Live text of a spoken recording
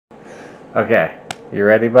Okay, you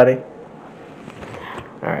ready, buddy?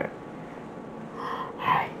 Alright.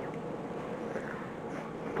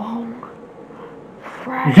 Born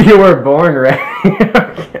ready. You were born ready.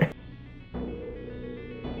 Okay.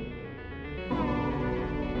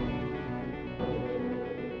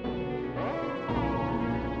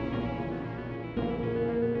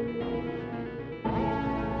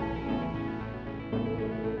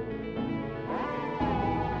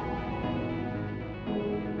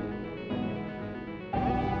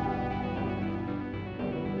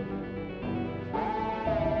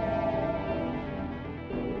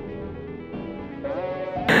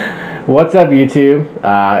 What's up, YouTube?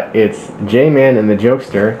 It's J-Man and the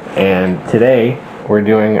Jokester, and today we're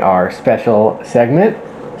doing our special segment,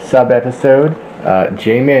 sub-episode,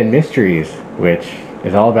 J-Man Mysteries, which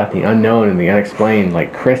is all about the unknown and the unexplained,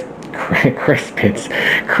 like cryptids,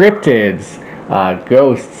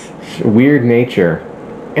 ghosts, weird nature,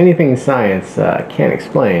 anything science can't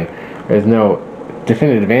explain. There's no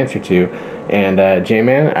definitive answer to. And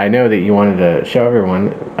J-Man, I know that you wanted to show everyone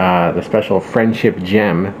the special friendship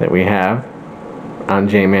gem that we have on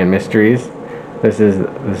J-Man Mysteries. This is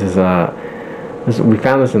we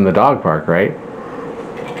found this in the dog park, right?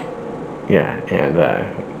 Yeah, and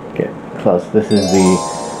get close. This is the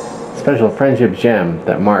special friendship gem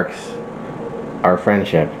that marks our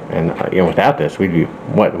friendship, and without this, we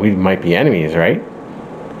might be enemies, right?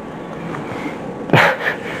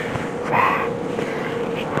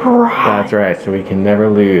 That's right. So we can never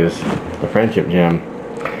lose the friendship gem.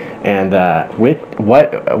 And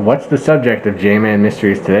what's the subject of J-Man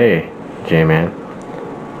Mysteries today, J-Man?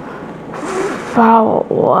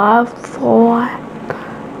 Frogman.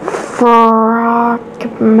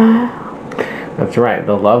 That's right,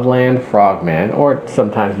 the Loveland Frogman, or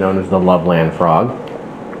sometimes known as the Loveland Frog.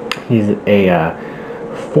 He's a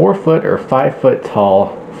 4 foot or 5 foot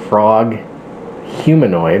tall frog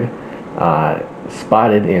humanoid.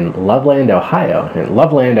 Spotted in Loveland, Ohio. And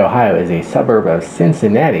Loveland, Ohio is a suburb of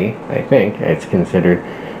Cincinnati, I think it's considered.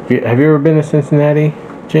 Have you ever been to Cincinnati,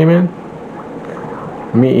 J-Man?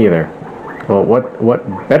 Me either. Well, what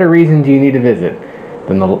better reason do you need to visit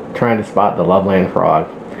than trying to spot the Loveland Frog?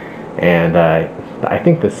 And I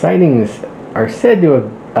think the sightings are said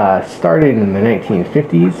to have started in the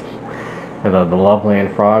 1950s. And the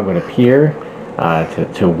Loveland Frog would appear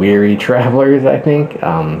to weary travelers, I think.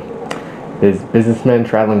 Businessmen,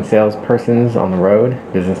 traveling salespersons on the road,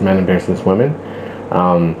 businessmen and businesswomen,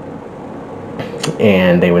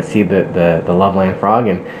 and they would see the Loveland Frog.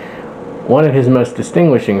 And one of his most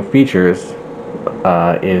distinguishing features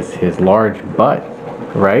is his large butt,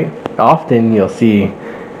 right? Often you'll see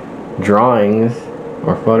drawings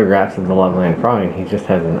or photographs of the Loveland Frog, and he just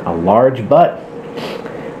has a large butt.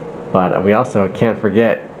 But we also can't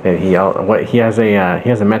forget that he has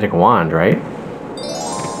a magic wand, right?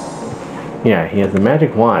 Yeah, he has a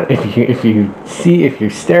magic wand. If you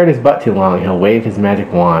stare at his butt too long, he'll wave his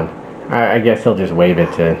magic wand. I guess he'll just wave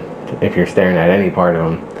it to if you're staring at any part of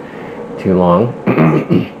him too long.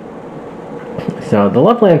 So the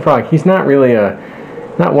Loveland Frog, he's not really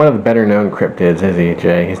not one of the better known cryptids, is he,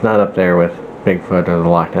 Jay? He's not up there with Bigfoot or the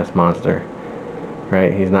Loch Ness Monster,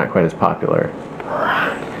 right? He's not quite as popular.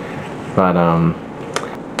 But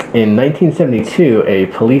in 1972, a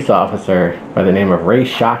police officer by the name of Ray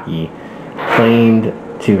Shockey claimed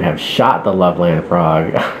to have shot the Loveland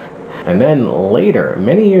Frog. And then later,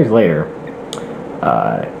 many years later,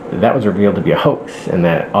 that was revealed to be a hoax, and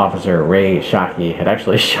that Officer Ray Shockey had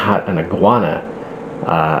actually shot an iguana.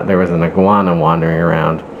 There was an iguana wandering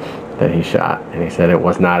around that he shot, and he said it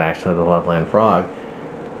was not actually the Loveland Frog.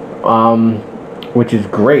 Which is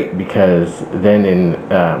great, because then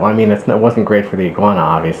well, I mean, it wasn't great for the iguana,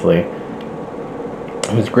 obviously.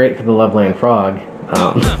 It was great for the Loveland Frog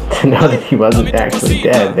to know that he wasn't actually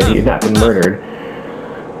dead, that he had not been murdered.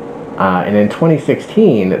 And in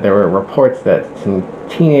 2016, there were reports that some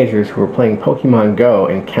teenagers who were playing Pokemon Go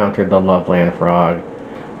encountered the Loveland Frog.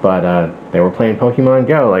 But they were playing Pokemon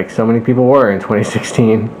Go like so many people were in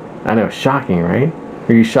 2016. I know, shocking, right?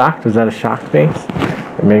 Were you shocked? Was that a shocked face?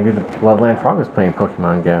 Or maybe the Loveland Frog was playing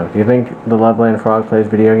Pokemon Go. Do you think the Loveland Frog plays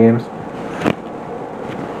video games?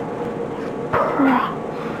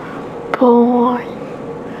 Probably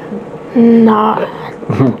not.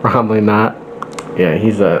 Probably not. Yeah,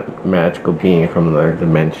 he's a magical being from another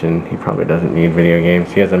dimension. He probably doesn't need video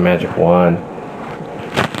games. He has a magic wand.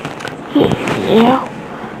 Yeah.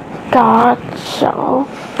 God showed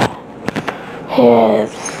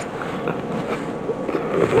his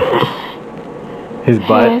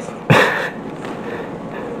butt.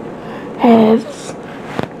 His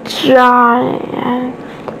giant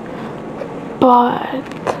butt.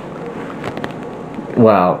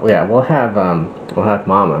 Well, yeah, we'll have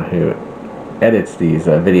Mama, who edits these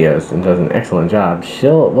videos and does an excellent job.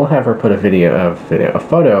 We'll have her put a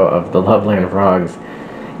photo of the Loveland Frog's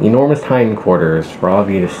enormous hindquarters for all of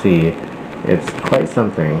you to see. It's quite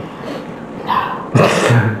something.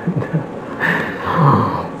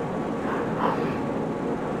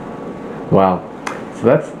 Wow. So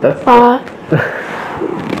that's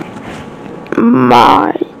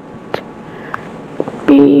might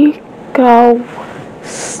be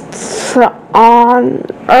ghosts on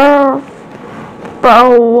Earth,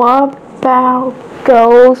 but what about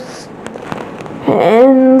ghosts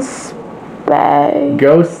in space?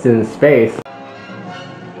 Ghosts in space.